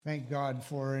Thank God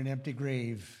for an empty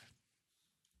grave.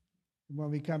 When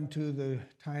we come to the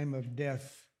time of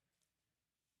death,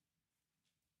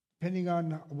 depending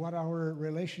on what our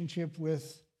relationship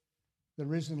with the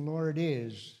risen Lord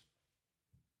is,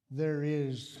 there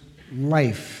is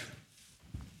life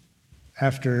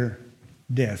after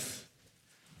death.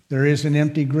 There is an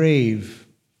empty grave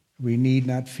we need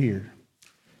not fear.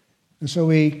 And so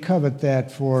we covet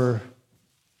that for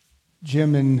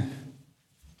Jim and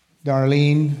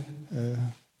Darlene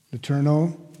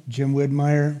Letourneau, Jim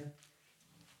Widmeyer,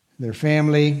 their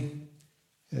family,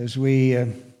 as we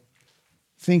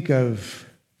think of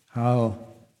how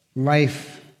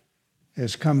life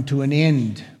has come to an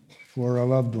end for a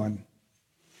loved one.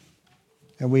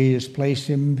 And we just place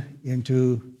him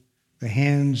into the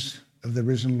hands of the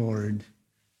risen Lord.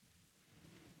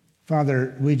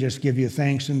 Father, we just give you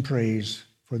thanks and praise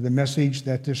for the message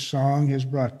that this song has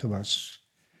brought to us,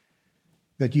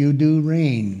 that you do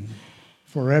reign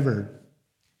forever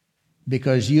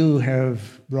because you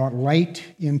have brought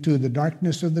light into the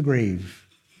darkness of the grave,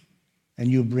 and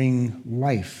you bring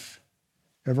life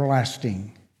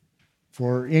everlasting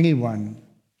for anyone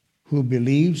who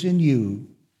believes in you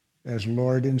as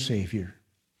Lord and Savior.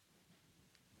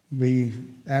 We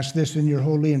ask this in your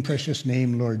holy and precious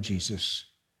name, Lord Jesus.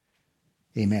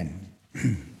 Amen.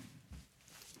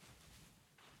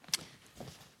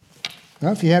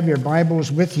 Well, if you have your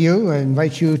Bibles with you, I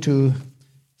invite you to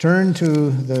turn to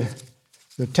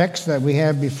the text that we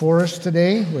have before us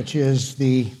today, which is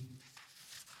the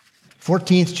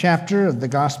 14th chapter of the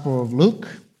Gospel of Luke.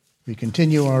 We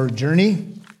continue our journey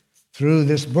through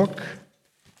this book,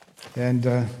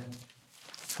 and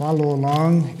follow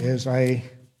along as I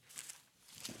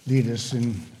lead us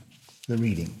in the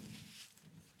reading.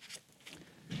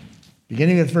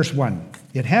 Beginning with verse 1.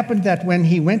 It happened that when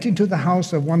he went into the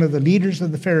house of one of the leaders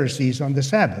of the Pharisees on the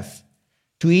Sabbath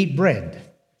to eat bread,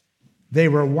 they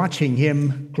were watching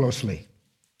him closely.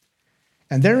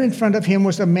 And there in front of him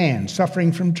was a man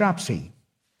suffering from dropsy.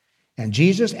 And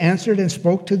Jesus answered and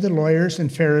spoke to the lawyers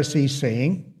and Pharisees,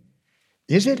 saying,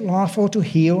 "Is it lawful to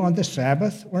heal on the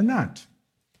Sabbath or not?"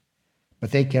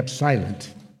 But they kept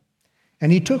silent.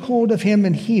 And he took hold of him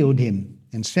and healed him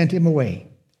and sent him away.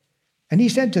 And he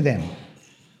said to them,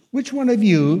 "Which one of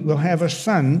you will have a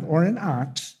son or an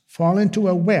ox fall into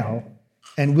a well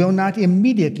and will not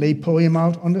immediately pull him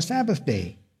out on the Sabbath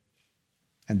day?"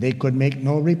 And they could make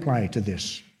no reply to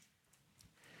this.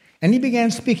 And he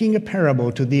began speaking a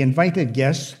parable to the invited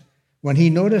guests when he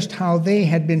noticed how they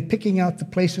had been picking out the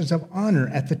places of honor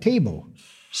at the table,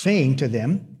 saying to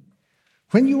them,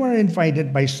 "When you are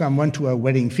invited by someone to a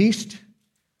wedding feast,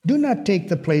 do not take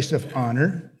the place of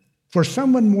honor, for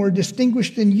someone more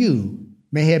distinguished than you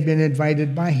may have been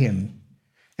invited by him.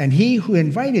 And he who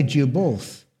invited you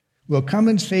both will come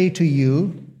and say to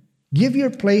you, 'Give your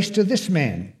place to this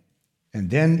man.' And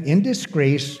then in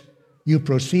disgrace you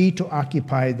proceed to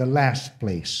occupy the last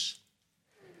place.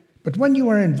 But when you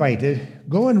are invited,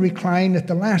 go and recline at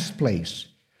the last place,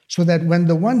 so that when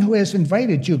the one who has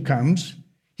invited you comes,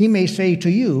 he may say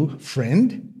to you,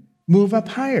 'Friend, move up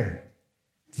higher.'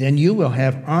 Then you will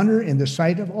have honor in the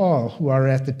sight of all who are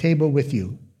at the table with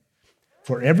you.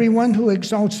 For everyone who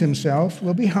exalts himself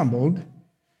will be humbled,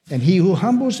 and he who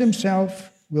humbles himself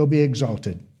will be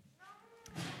exalted."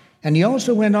 And he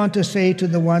also went on to say to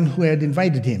the one who had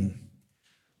invited him,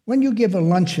 "When you give a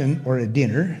luncheon or a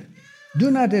dinner,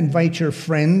 do not invite your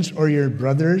friends or your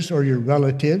brothers or your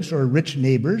relatives or rich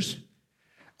neighbors.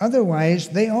 Otherwise,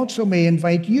 they also may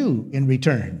invite you in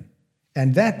return,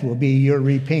 and that will be your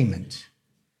repayment.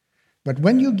 But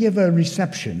when you give a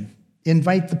reception,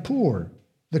 invite the poor,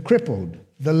 the crippled,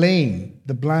 the lame,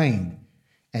 the blind,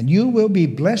 and you will be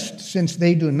blessed, since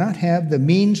they do not have the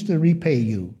means to repay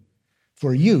you,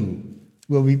 for you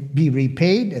will be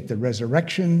repaid at the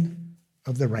resurrection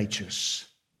of the righteous."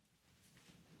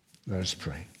 Let us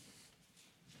pray.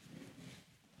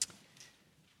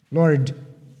 Lord,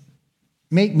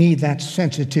 make me that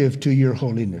sensitive to your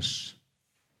holiness,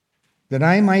 that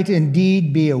I might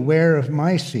indeed be aware of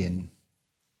my sin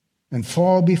and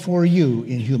fall before you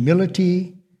in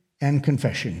humility and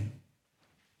confession.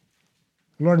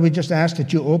 Lord, we just ask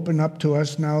that you open up to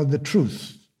us now the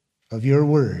truth of your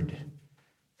word,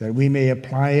 that we may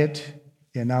apply it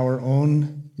in our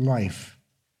own life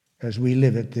as we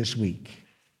live it this week.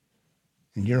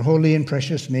 In your holy and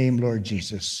precious name, Lord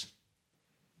Jesus,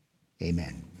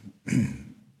 amen.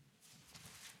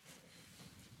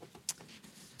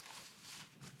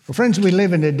 Well, friends, we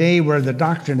live in a day where the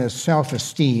doctrine of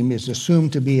self-esteem is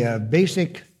assumed to be a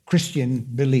basic Christian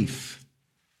belief.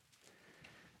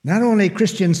 Not only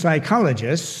Christian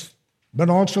psychologists, but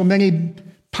also many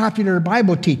popular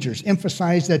Bible teachers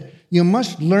emphasize that you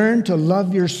must learn to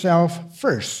love yourself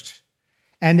first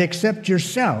and accept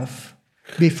yourself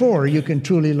before you can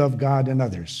truly love God and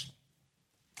others.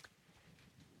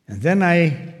 And then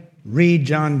I read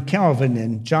John Calvin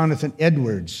and Jonathan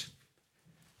Edwards,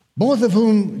 both of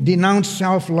whom denounce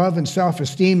self-love and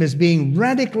self-esteem as being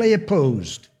radically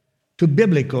opposed to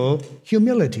biblical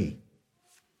humility.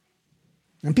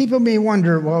 And people may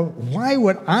wonder, well, why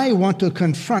would I want to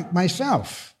confront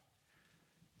myself?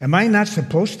 Am I not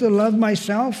supposed to love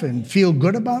myself and feel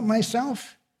good about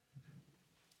myself?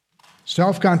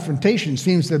 Self-confrontation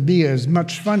seems to be as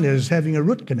much fun as having a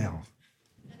root canal.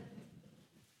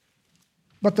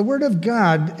 But the Word of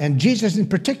God, and Jesus in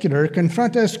particular,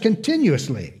 confront us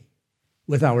continuously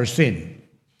with our sin.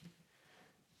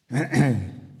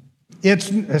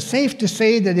 It's safe to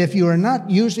say that if you are not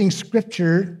using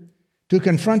Scripture to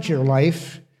confront your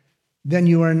life, then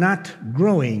you are not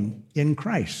growing in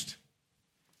Christ.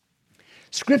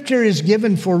 Scripture is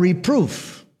given for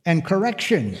reproof and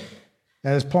correction,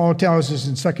 as Paul tells us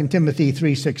in 2 Timothy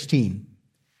 3:16.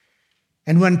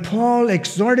 And when Paul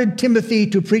exhorted Timothy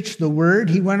to preach the word,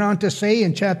 he went on to say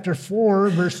in chapter 4,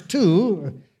 verse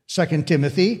 2, 2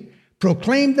 Timothy,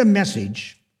 proclaim the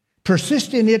message,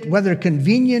 persist in it whether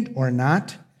convenient or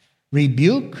not,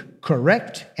 rebuke,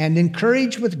 correct, and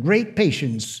encourage with great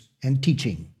patience and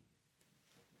teaching.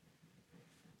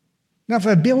 Now, if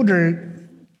a builder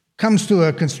comes to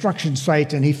a construction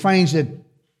site and he finds it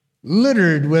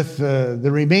littered with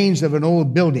the remains of an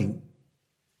old building,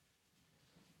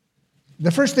 the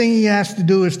first thing he has to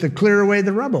do is to clear away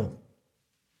the rubble.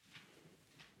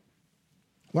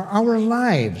 Well, our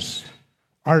lives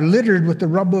are littered with the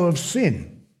rubble of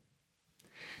sin.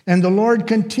 And the Lord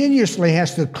continuously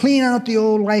has to clean out the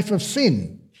old life of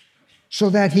sin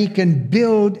so that he can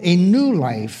build a new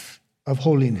life of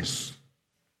holiness.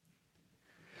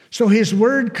 So his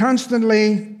word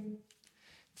constantly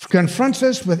confronts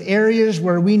us with areas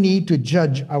where we need to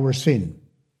judge our sin.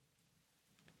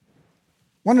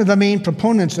 One of the main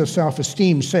proponents of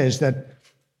self-esteem says that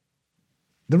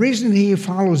the reason he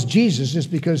follows Jesus is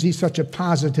because he's such a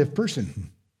positive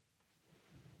person.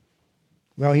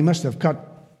 Well, he must have cut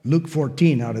Luke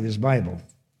 14 out of his Bible.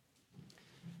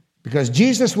 Because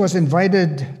Jesus was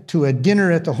invited to a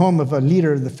dinner at the home of a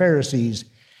leader of the Pharisees,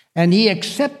 and he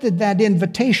accepted that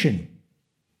invitation.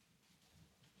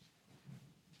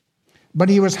 But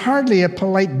he was hardly a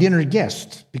polite dinner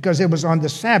guest because it was on the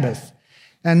Sabbath.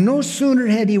 And no sooner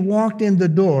had he walked in the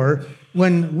door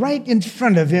when right in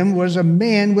front of him was a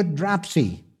man with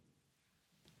dropsy.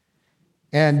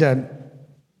 And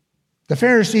the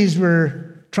Pharisees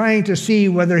were trying to see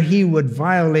whether he would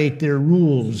violate their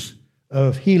rules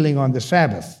of healing on the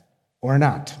Sabbath or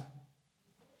not.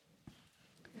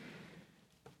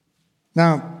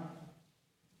 Now,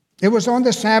 it was on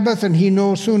the Sabbath, and he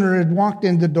no sooner had walked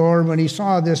in the door when he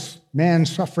saw this man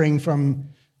suffering from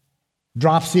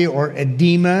dropsy or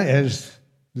edema, as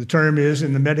the term is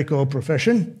in the medical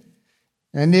profession.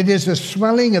 And it is a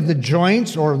swelling of the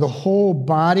joints or the whole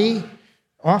body.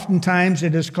 Oftentimes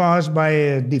it is caused by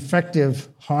a defective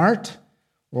heart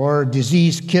or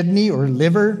diseased kidney or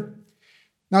liver.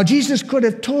 Now, Jesus could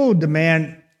have told the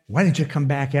man, why don't you come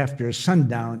back after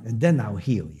sundown and then I'll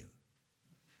heal you?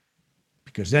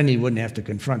 Because then he wouldn't have to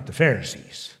confront the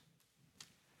Pharisees.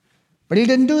 But he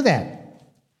didn't do that.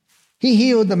 He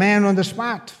healed the man on the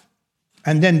spot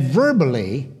and then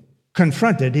verbally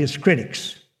confronted his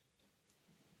critics.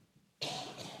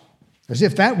 As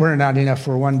if that were not enough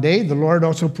for one day, the Lord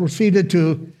also proceeded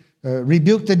to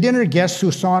rebuke the dinner guests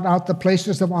who sought out the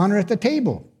places of honor at the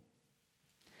table.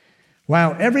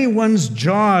 While everyone's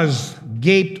jaws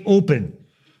gaped open,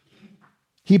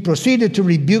 he proceeded to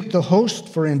rebuke the host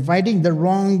for inviting the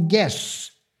wrong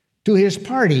guests to his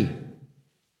party.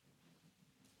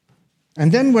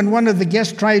 And then when one of the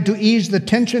guests tried to ease the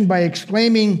tension by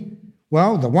exclaiming,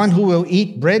 well, the one who will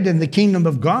eat bread in the kingdom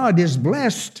of God is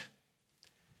blessed,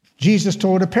 Jesus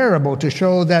told a parable to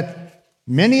show that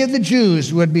many of the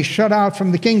Jews would be shut out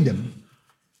from the kingdom,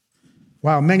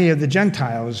 while many of the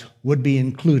Gentiles would be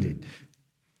included.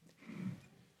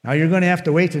 Now, you're going to have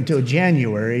to wait until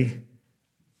January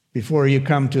before you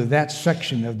come to that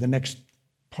section of the next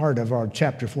part of our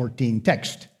chapter 14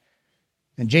 text.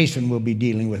 And Jason will be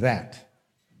dealing with that.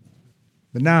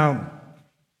 But now,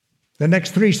 the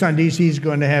next 3 Sundays, he's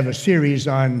going to have a series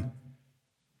on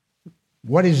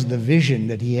what is the vision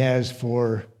that he has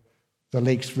for the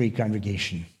Lakes Free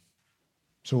congregation.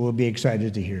 So we'll be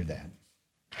excited to hear that.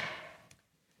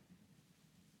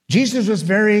 Jesus was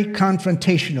very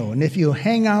confrontational, and if you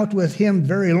hang out with him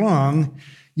very long,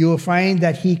 you will find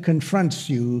that he confronts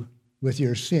you with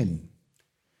your sin.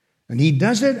 And he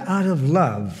does it out of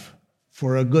love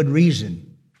for a good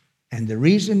reason. And the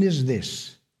reason is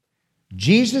this: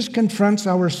 Jesus confronts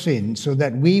our sin so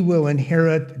that we will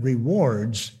inherit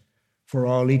rewards for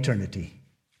all eternity.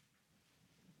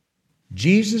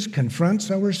 Jesus confronts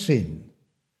our sin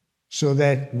so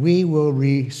that we will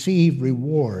receive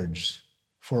rewards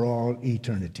for all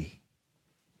eternity.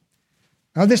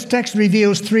 Now, this text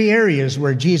reveals three areas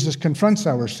where Jesus confronts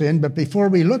our sin, but before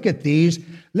we look at these,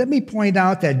 let me point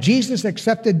out that Jesus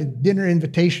accepted the dinner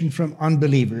invitation from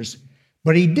unbelievers,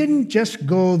 but he didn't just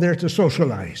go there to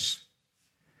socialize.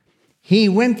 He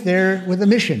went there with a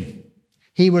mission.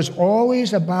 He was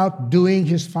always about doing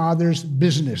his Father's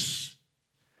business.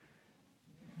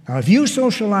 Now, if you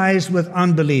socialize with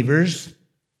unbelievers,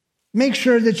 make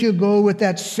sure that you go with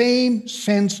that same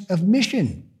sense of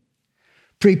mission.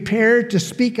 Prepare to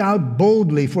speak out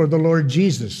boldly for the Lord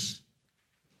Jesus.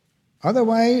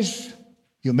 Otherwise,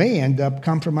 you may end up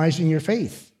compromising your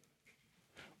faith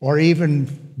or even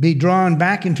be drawn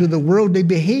back into the worldly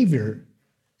behavior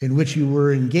in which you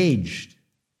were engaged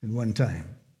at one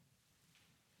time.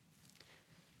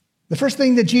 The first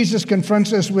thing that Jesus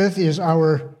confronts us with is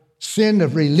our sin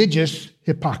of religious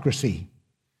hypocrisy.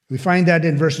 We find that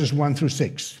in verses 1 through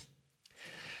 6.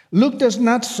 Luke does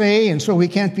not say, and so we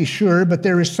can't be sure, but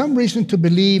there is some reason to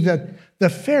believe that the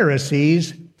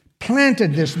Pharisees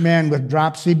planted this man with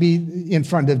dropsy in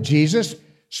front of Jesus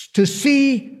to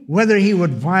see whether he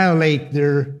would violate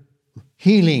their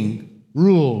healing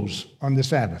rules on the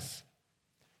Sabbath.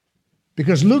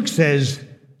 Because Luke says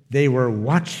they were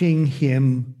watching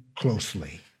him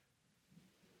closely.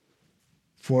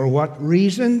 For what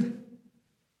reason?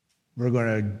 We're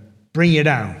going to bring you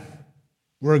down.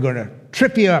 We're going to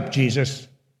trip you up, Jesus.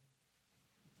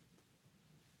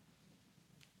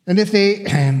 And if they,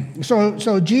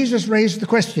 so Jesus raised the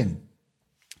question,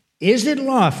 is it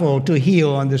lawful to heal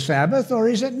on the Sabbath or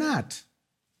is it not?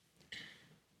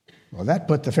 Well, that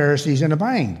put the Pharisees in a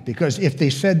bind, because if they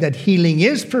said that healing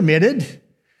is permitted,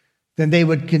 then they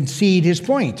would concede his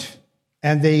point,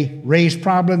 and they raised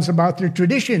problems about their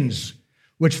traditions,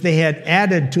 which they had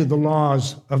added to the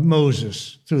laws of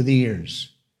Moses through the years.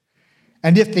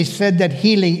 And if they said that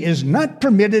healing is not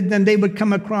permitted, then they would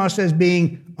come across as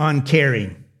being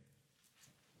uncaring.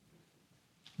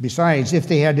 Besides, if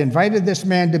they had invited this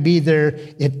man to be there,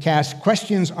 it cast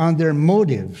questions on their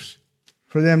motives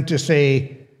for them to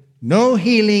say, no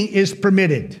healing is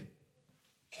permitted.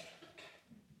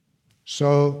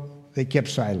 So they kept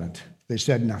silent. They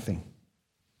said nothing.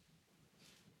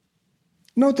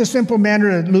 Note the simple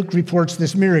manner that Luke reports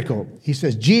this miracle. He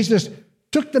says, Jesus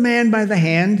took the man by the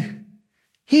hand,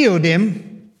 healed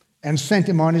him, and sent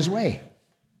him on his way.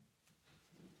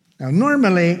 Now,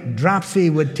 normally,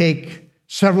 dropsy would take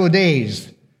several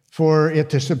days for it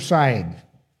to subside.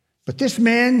 But this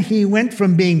man, he went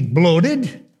from being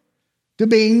bloated to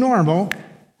being normal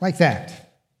like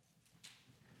that.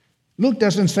 Luke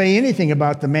doesn't say anything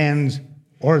about the man's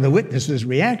or the witness's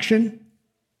reaction.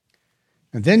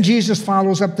 And then Jesus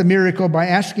follows up the miracle by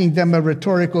asking them a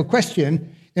rhetorical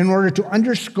question in order to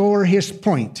underscore his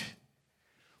point.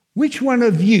 Which one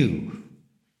of you,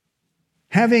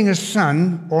 having a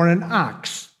son or an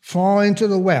ox fall into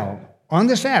the well on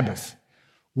the Sabbath,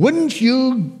 wouldn't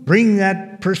you bring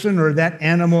that person or that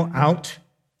animal out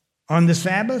on the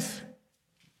Sabbath?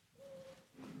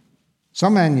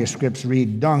 Some manuscripts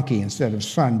read donkey instead of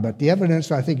son, but the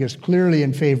evidence, I think, is clearly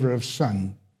in favor of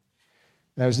son.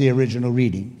 That was the original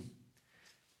reading.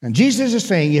 And Jesus is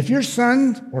saying, if your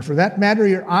son, or for that matter,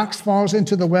 your ox falls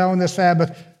into the well on the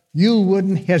Sabbath, you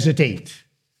wouldn't hesitate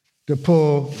to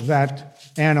pull that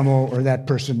animal or that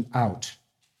person out.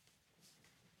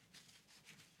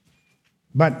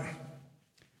 But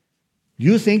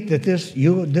you think that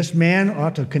this man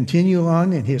ought to continue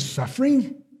on in his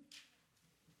suffering?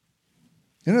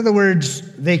 In other words,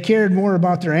 they cared more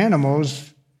about their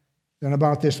animals than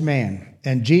about this man.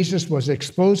 And Jesus was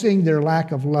exposing their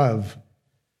lack of love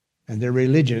and their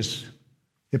religious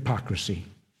hypocrisy.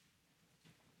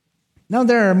 Now,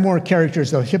 there are more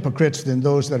characters of hypocrites than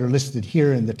those that are listed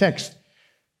here in the text,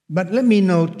 but let me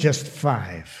note just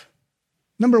 5.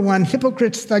 Number 1,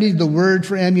 hypocrites study the word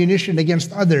for ammunition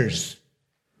against others,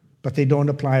 but they don't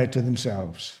apply it to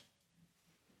themselves.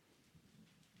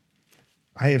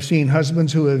 I have seen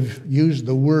husbands who have used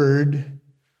the word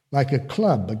like a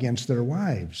club against their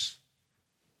wives.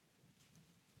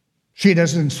 She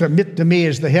doesn't submit to me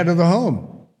as the head of the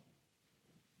home.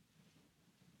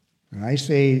 And I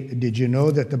say, did you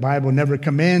know that the Bible never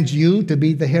commands you to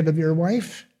be the head of your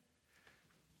wife?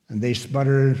 And they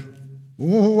sputter,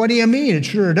 well, what do you mean? It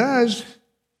sure does.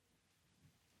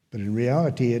 But in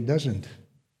reality, it doesn't.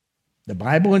 The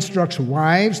Bible instructs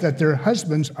wives that their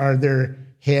husbands are their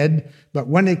head, but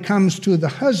when it comes to the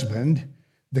husband,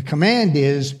 the command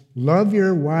is, love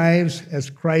your wives as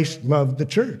Christ loved the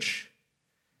church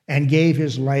and gave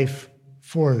his life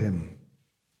for them.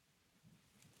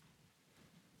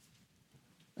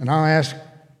 And I'll ask,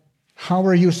 how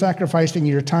are you sacrificing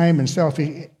your time and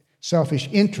selfish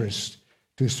interests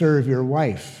to serve your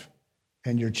wife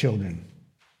and your children?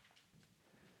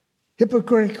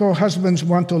 Hypocritical husbands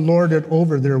want to lord it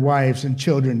over their wives and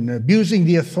children, abusing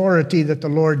the authority that the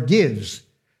Lord gives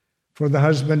for the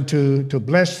husband to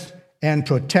bless and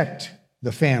protect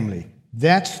the family.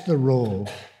 That's the role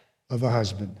of a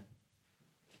husband.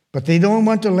 But they don't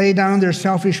want to lay down their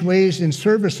selfish ways in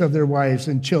service of their wives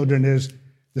and children, as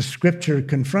the Scripture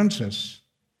confronts us.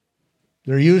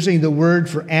 They're using the word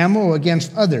for ammo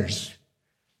against others,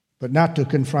 but not to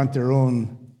confront their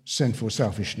own sinful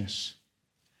selfishness.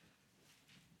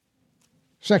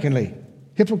 Secondly,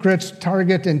 hypocrites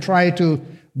target and try to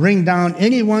bring down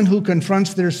anyone who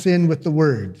confronts their sin with the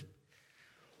word.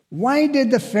 Why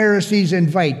did the Pharisees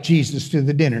invite Jesus to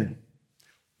the dinner?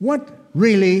 What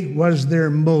really was their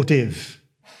motive?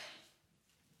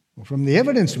 Well, from the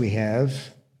evidence we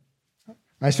have,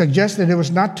 I suggest that it was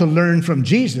not to learn from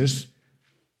Jesus.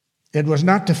 It was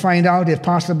not to find out if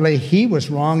possibly he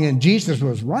was wrong and Jesus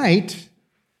was right.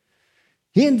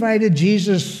 He invited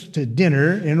Jesus to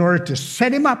dinner in order to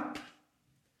set him up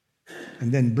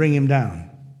and then bring him down.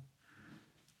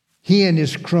 He and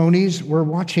his cronies were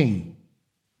watching,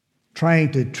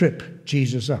 trying to trip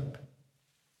Jesus up.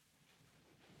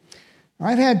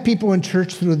 I've had people in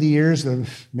church through the years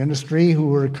of ministry who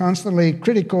were constantly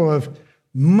critical of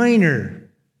minor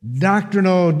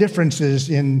doctrinal differences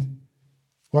in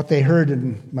what they heard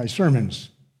in my sermons.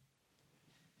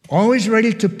 Always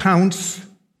ready to pounce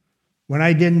when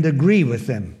I didn't agree with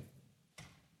them.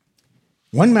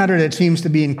 One matter that seems to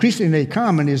be increasingly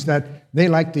common is that they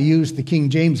like to use the King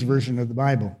James Version of the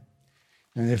Bible.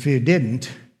 And if you didn't,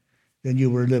 then you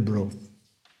were liberal.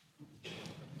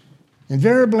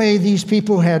 Invariably, these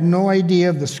people had no idea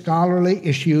of the scholarly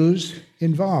issues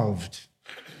involved.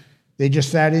 They just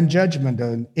sat in judgment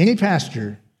on any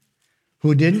pastor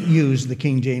who didn't use the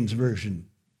King James Version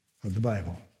of the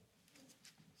Bible.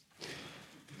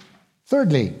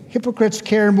 Thirdly, hypocrites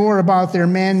care more about their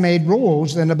man-made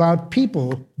roles than about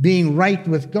people being right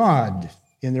with God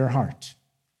in their heart.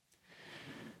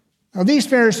 Now, these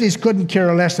Pharisees couldn't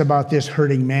care less about this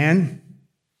hurting man.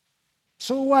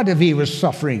 So what if he was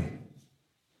suffering?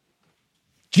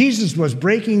 Jesus was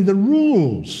breaking the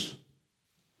rules.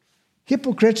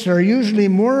 Hypocrites are usually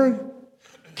more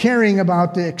caring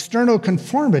about the external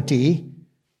conformity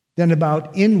than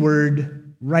about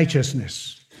inward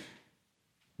righteousness.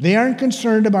 They aren't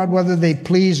concerned about whether they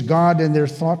please God in their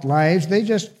thought lives. They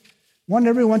just want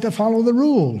everyone to follow the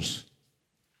rules.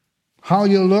 How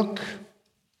you look,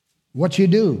 what you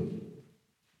do.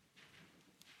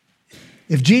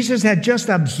 If Jesus had just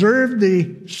observed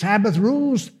the Sabbath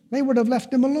rules, they would have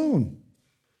left him alone.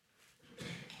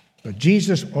 But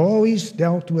Jesus always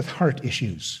dealt with heart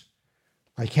issues,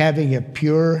 like having a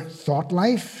pure thought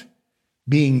life,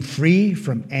 being free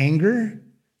from anger,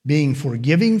 being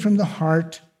forgiving from the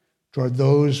heart toward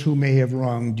those who may have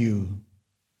wronged you.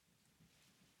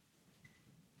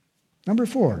 Number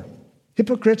 4,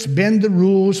 hypocrites bend the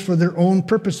rules for their own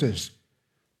purposes,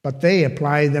 but they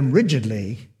apply them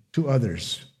rigidly to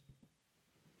others.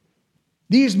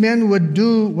 These men would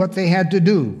do what they had to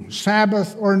do,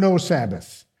 Sabbath or no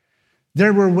Sabbath.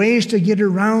 There were ways to get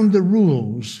around the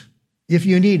rules if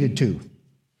you needed to.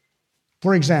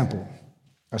 For example,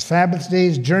 a Sabbath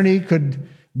day's journey could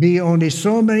be only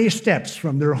so many steps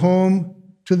from their home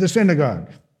to the synagogue.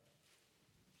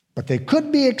 But they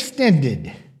could be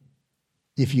extended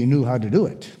if you knew how to do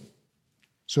it,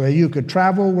 so you could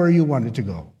travel where you wanted to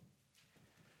go.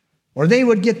 Or they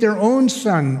would get their own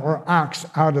son or ox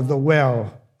out of the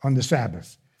well on the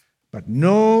Sabbath, but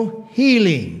no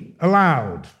healing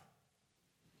allowed.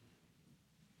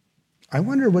 I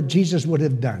wonder what Jesus would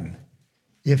have done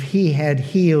if he had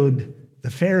healed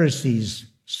the Pharisees'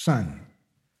 son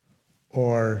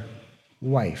or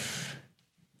wife.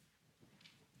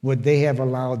 Would they have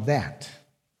allowed that?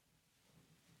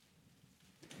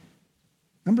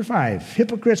 Number 5,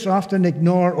 hypocrites often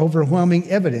ignore overwhelming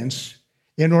evidence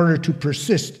in order to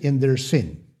persist in their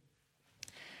sin.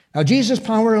 Now, Jesus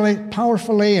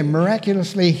powerfully and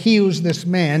miraculously heals this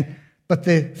man, but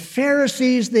the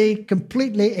Pharisees, they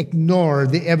completely ignore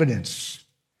the evidence.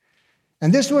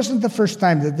 And this wasn't the first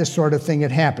time that this sort of thing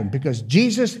had happened, because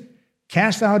Jesus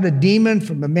cast out a demon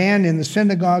from a man in the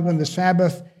synagogue on the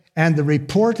Sabbath, and the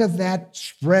report of that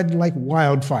spread like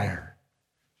wildfire.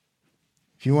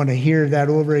 If you want to hear that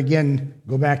over again,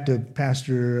 go back to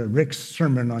Pastor Rick's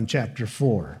sermon on chapter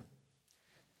 4.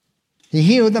 He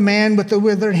healed the man with the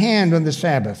withered hand on the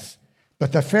Sabbath,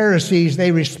 but the Pharisees,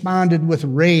 they responded with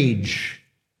rage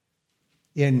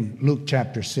in Luke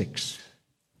chapter 6.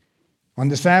 On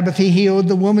the Sabbath, he healed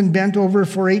the woman bent over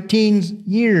for 18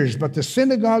 years, but the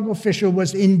synagogue official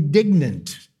was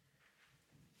indignant,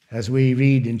 as we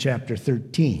read in chapter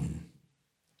 13.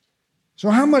 So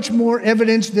how much more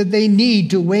evidence did they need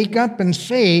to wake up and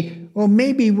say, well,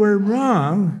 maybe we're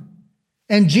wrong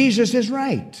and Jesus is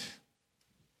right?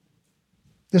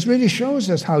 This really shows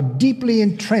us how deeply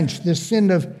entrenched this sin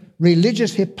of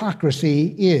religious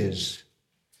hypocrisy is,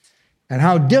 and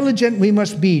how diligent we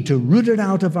must be to root it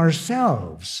out of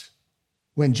ourselves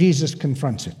when Jesus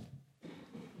confronts it.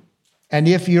 And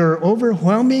if you're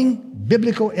overwhelming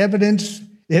biblical evidence,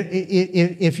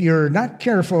 if you're not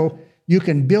careful, you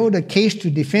can build a case to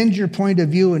defend your point of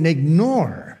view and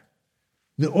ignore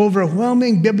the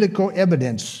overwhelming biblical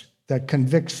evidence that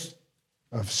convicts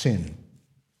of sin.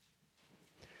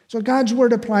 So God's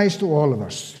word applies to all of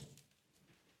us,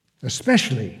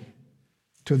 especially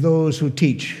to those who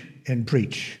teach and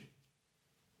preach.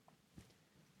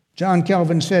 John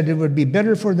Calvin said it would be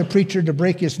better for the preacher to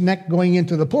break his neck going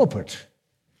into the pulpit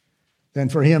than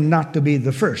for him not to be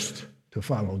the first to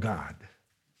follow God.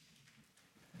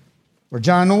 Or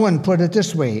John Owen put it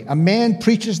this way: a man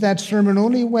preaches that sermon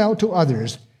only well to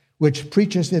others, which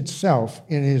preaches itself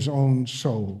in his own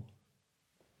soul.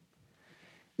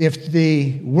 If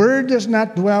the word does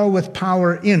not dwell with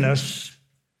power in us,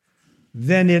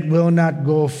 then it will not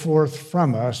go forth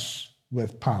from us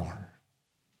with power.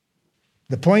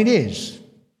 The point is,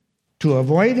 to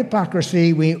avoid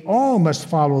hypocrisy, we all must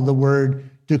follow the word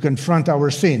to confront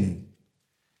our sin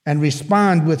and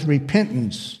respond with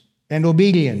repentance and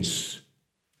obedience,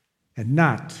 and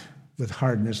not with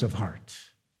hardness of heart.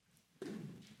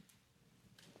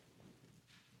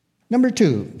 Number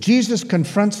 2, Jesus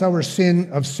confronts our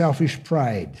sin of selfish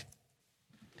pride.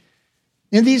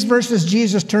 In these verses,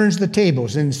 Jesus turns the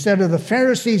tables. Instead of the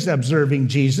Pharisees observing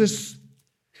Jesus,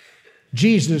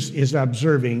 Jesus is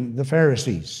observing the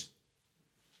Pharisees.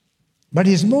 But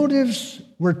his motives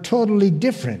were totally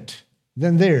different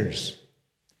than theirs.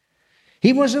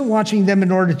 He wasn't watching them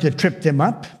in order to trip them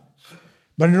up,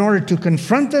 but in order to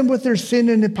confront them with their sin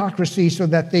and hypocrisy so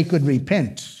that they could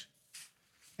repent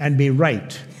and be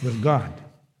right with God.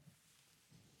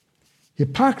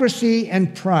 Hypocrisy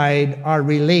and pride are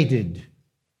related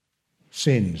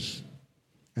sins.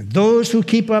 And those who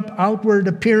keep up outward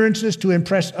appearances to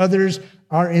impress others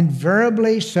are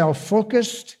invariably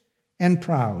self-focused and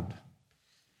proud.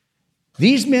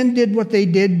 These men did what they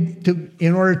did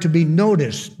in order to be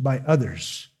noticed by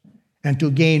others and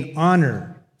to gain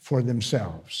honor for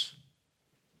themselves.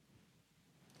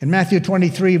 In Matthew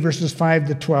 23, verses 5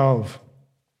 to 12,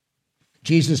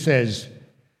 Jesus says,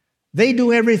 "They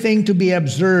do everything to be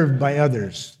observed by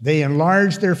others. They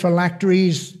enlarge their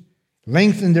phylacteries,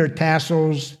 lengthen their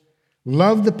tassels,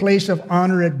 love the place of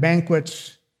honor at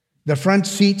banquets, the front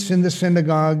seats in the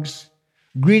synagogues,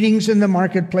 greetings in the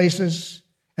marketplaces,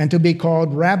 and to be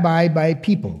called rabbi by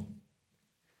people.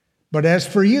 But as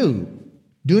for you,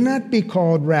 do not be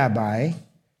called rabbi,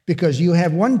 because you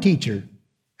have one teacher,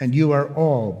 and you are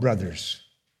all brothers.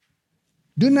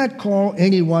 Do not call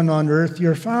anyone on earth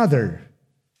your father,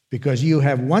 because you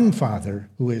have one Father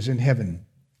who is in heaven.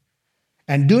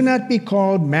 And do not be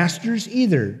called masters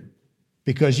either,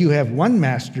 because you have one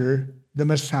Master, the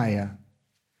Messiah.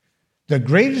 The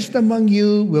greatest among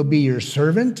you will be your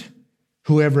servant.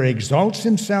 Whoever exalts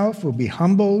himself will be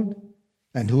humbled,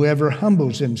 and whoever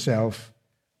humbles himself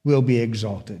will be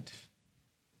exalted."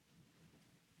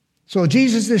 So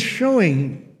Jesus is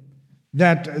showing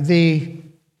that the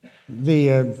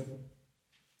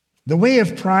way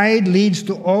of pride leads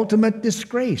to ultimate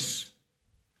disgrace,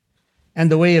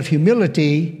 and the way of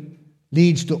humility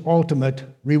leads to ultimate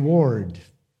reward.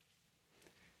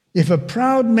 If a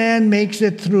proud man makes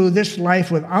it through this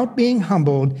life without being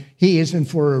humbled, he is in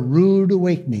for a rude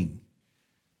awakening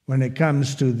when it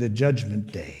comes to the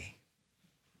judgment day.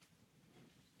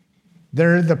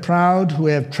 There, the proud who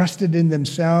have trusted in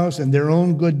themselves and their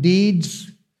own good deeds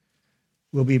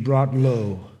will be brought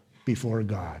low before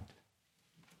God.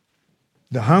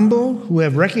 The humble who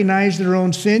have recognized their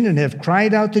own sin and have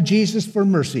cried out to Jesus for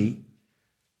mercy,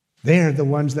 they are the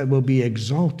ones that will be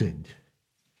exalted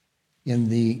in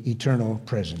the eternal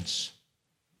presence.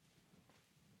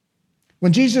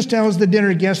 When Jesus tells the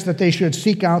dinner guests that they should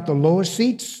seek out the lowest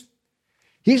seats,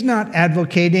 he's not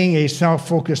advocating a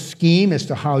self-focused scheme as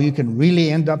to how you can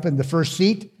really end up in the first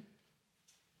seat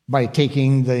by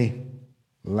taking the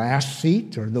last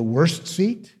seat or the worst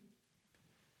seat.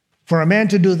 For a man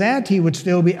to do that, he would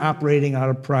still be operating out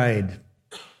of pride,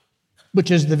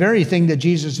 which is the very thing that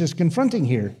Jesus is confronting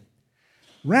here.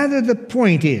 Rather, the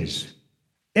point is,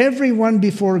 everyone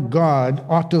before God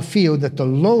ought to feel that the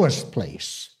lowest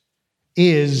place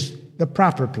is the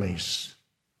proper place.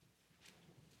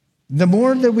 The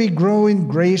more that we grow in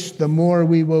grace, the more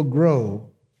we will grow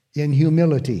in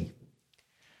humility.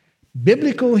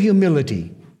 Biblical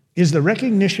humility is the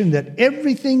recognition that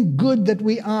everything good that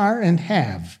we are and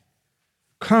have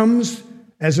comes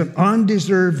as an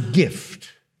undeserved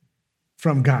gift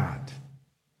from God.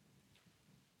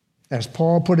 As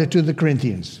Paul put it to the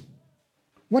Corinthians,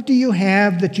 what do you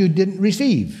have that you didn't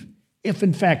receive? If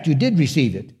in fact you did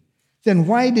receive it, then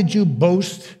why did you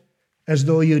boast as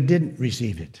though you didn't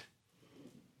receive it?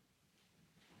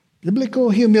 Biblical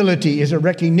humility is a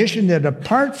recognition that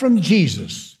apart from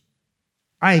Jesus,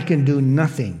 I can do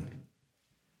nothing.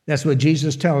 That's what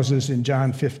Jesus tells us in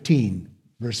John 15,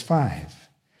 verse 5.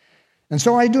 And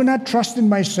so I do not trust in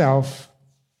myself,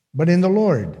 but in the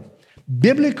Lord.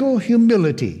 Biblical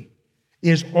humility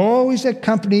is always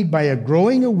accompanied by a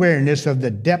growing awareness of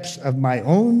the depths of my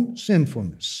own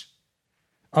sinfulness,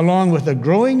 along with a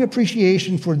growing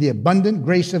appreciation for the abundant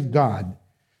grace of God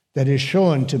that is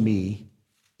shown to me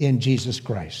in Jesus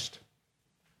Christ.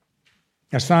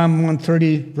 As Psalm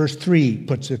 130, verse 3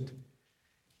 puts it,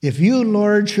 if you,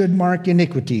 Lord, should mark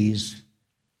iniquities,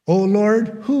 O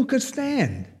Lord, who could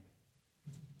stand?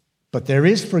 But there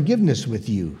is forgiveness with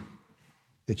you,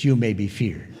 that you may be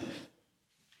feared.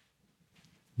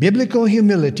 Biblical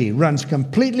humility runs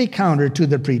completely counter to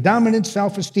the predominant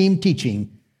self-esteem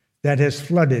teaching that has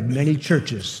flooded many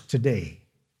churches today.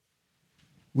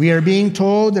 We are being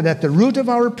told that at the root of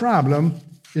our problem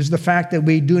is the fact that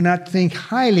we do not think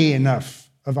highly enough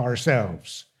of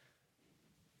ourselves.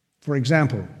 For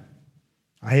example,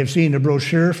 I have seen a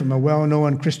brochure from a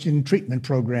well-known Christian treatment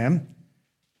program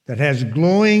that has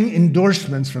glowing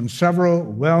endorsements from several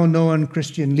well-known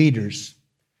Christian leaders.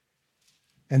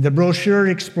 And the brochure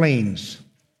explains,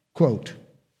 quote,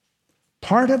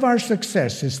 part of our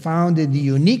success is found in the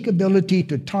unique ability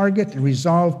to target and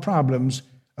resolve problems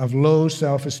of low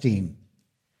self-esteem.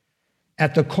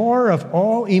 At the core of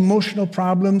all emotional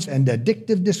problems and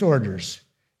addictive disorders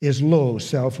is low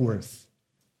self-worth.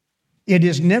 It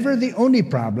is never the only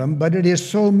problem, but it is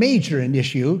so major an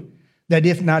issue that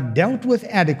if not dealt with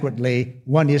adequately,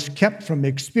 one is kept from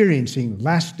experiencing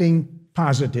lasting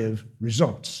positive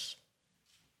results.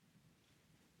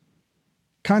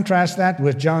 Contrast that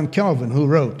with John Calvin, who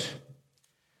wrote,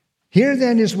 here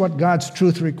then is what God's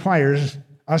truth requires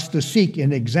us to seek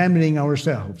in examining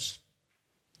ourselves.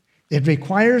 It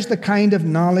requires the kind of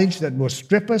knowledge that will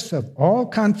strip us of all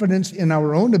confidence in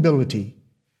our own ability,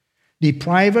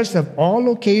 deprive us of all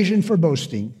occasion for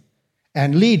boasting,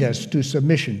 and lead us to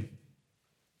submission.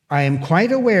 I am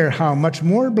quite aware how much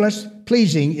more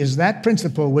pleasing is that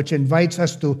principle which invites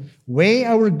us to weigh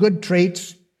our good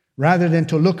traits rather than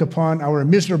to look upon our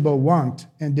miserable want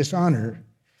and dishonor,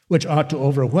 which ought to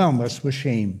overwhelm us with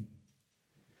shame.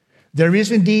 There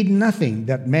is indeed nothing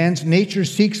that man's nature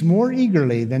seeks more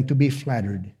eagerly than to be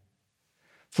flattered.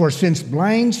 For since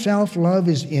blind self-love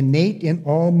is innate in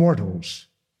all mortals,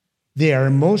 they are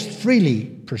most freely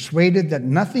persuaded that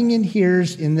nothing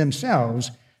inheres in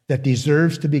themselves that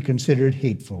deserves to be considered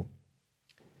hateful.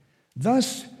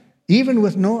 Thus, even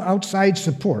with no outside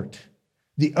support,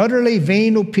 the utterly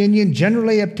vain opinion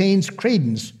generally obtains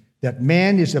credence that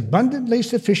man is abundantly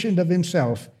sufficient of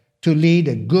himself to lead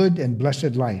a good and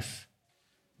blessed life.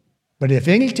 But if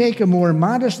any take a more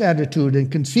modest attitude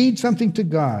and concede something to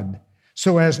God,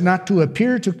 so as not to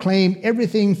appear to claim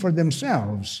everything for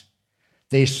themselves,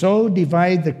 they so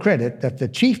divide the credit that the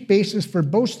chief basis for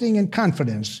boasting and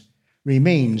confidence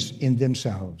remains in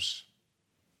themselves.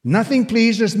 Nothing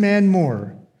pleases man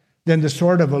more than the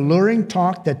sort of alluring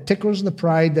talk that tickles the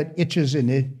pride that itches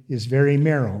in his very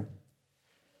marrow.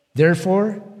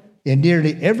 Therefore, in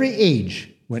nearly every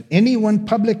age, when anyone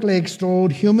publicly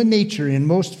extolled human nature in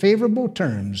most favorable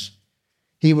terms,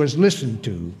 he was listened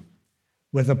to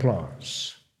with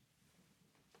applause.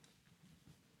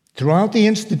 Throughout the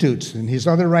Institutes and his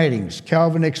other writings,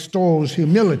 Calvin extols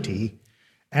humility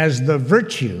as the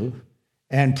virtue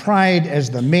and pride as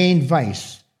the main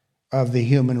vice of the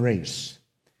human race.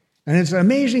 And it's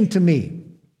amazing to me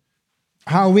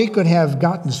how we could have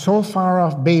gotten so far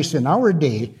off base in our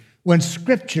day when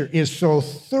Scripture is so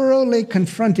thoroughly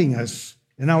confronting us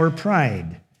in our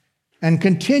pride and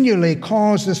continually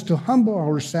calls us to humble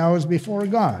ourselves before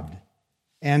God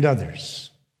and others.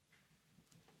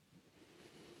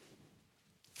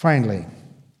 Finally,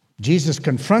 Jesus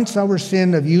confronts our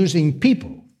sin of using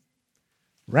people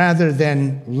rather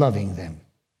than loving them.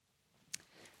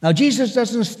 Now, Jesus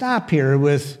doesn't stop here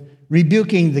with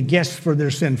rebuking the guests for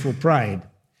their sinful pride.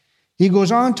 He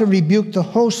goes on to rebuke the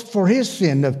host for his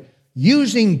sin of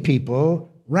using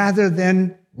people rather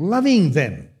than loving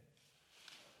them.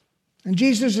 And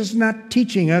Jesus is not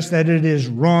teaching us that it is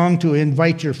wrong to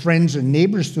invite your friends and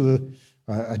neighbors to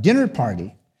a dinner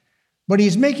party, but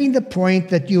he's making the point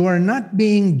that you are not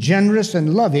being generous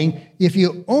and loving if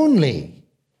you only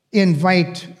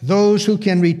invite those who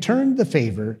can return the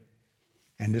favor,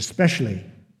 and especially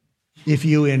if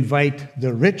you invite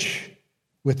the rich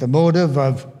with the motive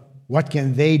of what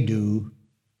can they do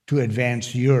to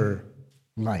advance your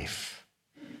life.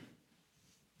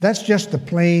 That's just the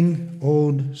plain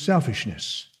old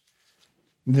selfishness.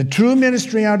 The true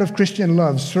ministry out of Christian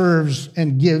love serves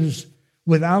and gives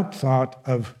without thought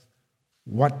of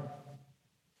what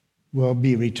will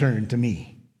be returned to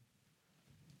me.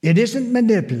 It isn't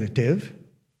manipulative,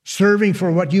 serving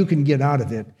for what you can get out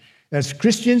of it. As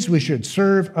Christians, we should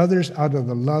serve others out of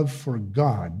the love for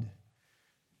God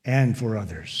and for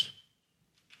others.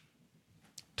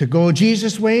 To go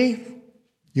Jesus' way,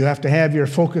 you have to have your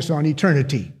focus on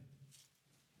eternity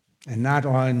and not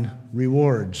on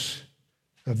rewards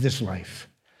of this life.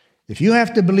 If you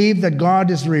have to believe that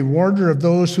God is the rewarder of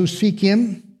those who seek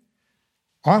him,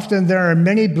 often there are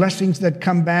many blessings that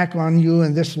come back on you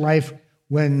in this life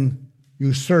when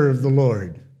you serve the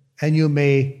Lord, and you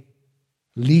may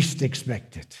least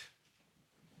expect it.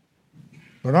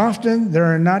 But often there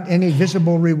are not any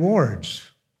visible rewards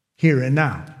here and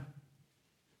now.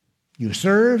 You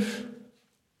serve,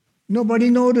 nobody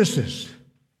notices.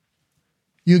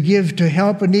 You give to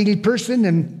help a needy person,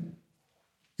 and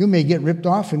you may get ripped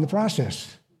off in the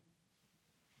process.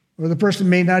 Or the person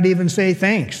may not even say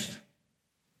thanks.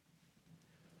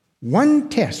 One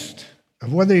test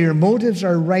of whether your motives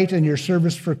are right in your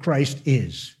service for Christ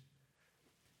is,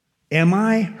 am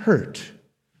I hurt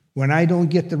when I don't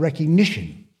get the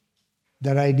recognition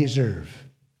that I deserve?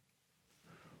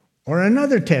 Or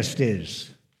another test is,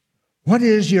 what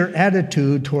is your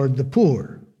attitude toward the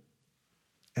poor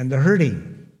and the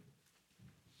hurting?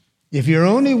 If you're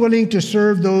only willing to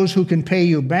serve those who can pay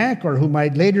you back or who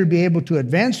might later be able to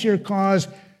advance your cause,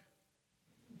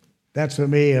 that's a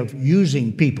way of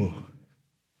using people,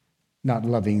 not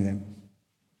loving them.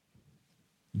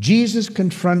 Jesus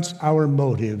confronts our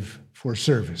motive for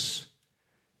service.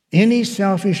 Any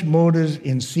selfish motive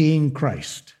in seeing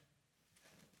Christ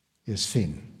is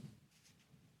sin.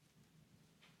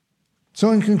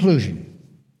 So in conclusion,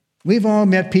 we've all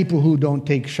met people who don't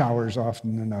take showers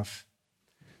often enough.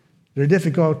 They're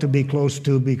difficult to be close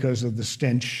to because of the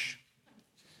stench.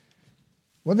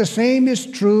 Well, the same is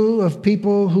true of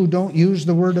people who don't use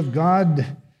the Word of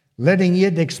God, letting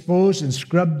it expose and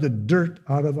scrub the dirt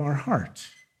out of our hearts.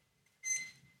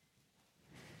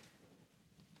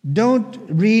 Don't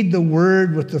read the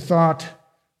Word with the thought,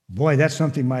 boy, that's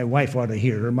something my wife ought to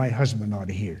hear or my husband ought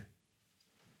to hear.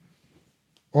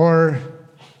 Or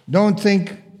don't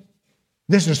think,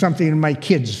 this is something my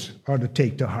kids ought to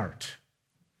take to heart.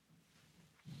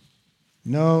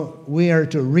 No, we are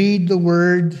to read the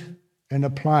Word and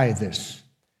apply this.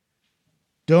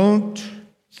 Don't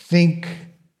think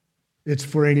it's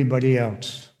for anybody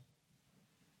else.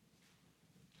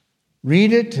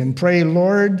 Read it and pray,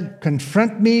 Lord,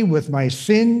 confront me with my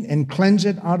sin and cleanse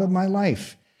it out of my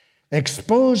life.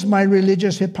 Expose my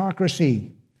religious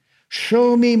hypocrisy.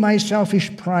 Show me my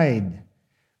selfish pride.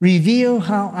 Reveal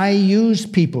how I use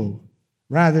people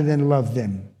rather than love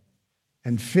them.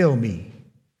 And fill me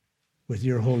with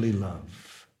your holy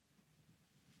love.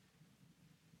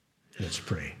 Let's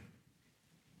pray.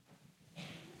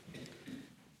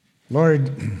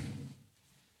 Lord,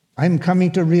 I'm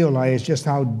coming to realize just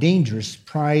how dangerous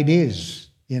pride is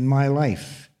in my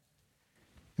life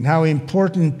and how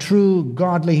important true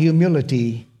godly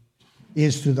humility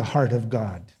is to the heart of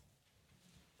God.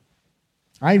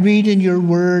 I read in your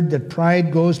word that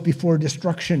pride goes before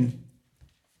destruction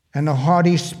and a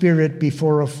haughty spirit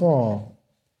before a fall.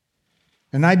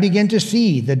 And I begin to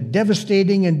see the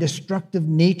devastating and destructive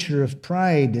nature of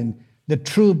pride and the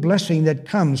true blessing that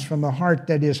comes from a heart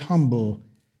that is humble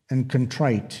and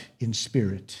contrite in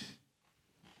spirit.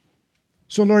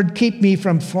 So, Lord, keep me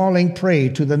from falling prey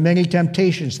to the many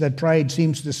temptations that pride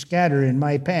seems to scatter in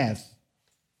my path,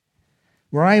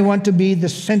 where I want to be the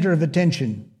center of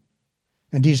attention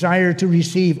and desire to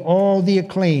receive all the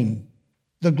acclaim,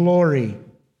 the glory,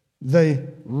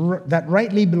 that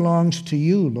rightly belongs to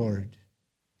you, Lord.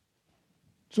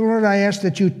 So, Lord, I ask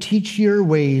that you teach your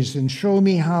ways and show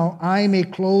me how I may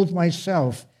clothe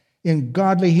myself in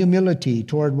godly humility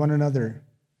toward one another.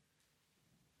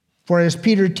 For as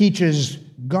Peter teaches,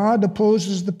 God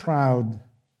opposes the proud,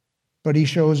 but he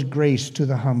shows grace to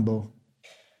the humble.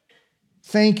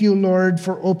 Thank you, Lord,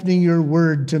 for opening your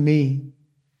word to me,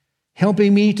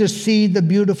 helping me to see the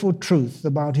beautiful truth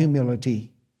about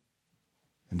humility.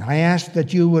 And I ask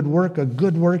that you would work a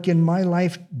good work in my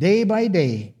life day by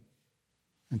day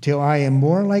until I am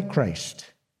more like Christ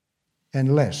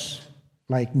and less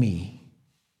like me.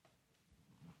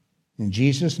 In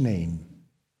Jesus' name,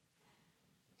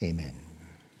 amen.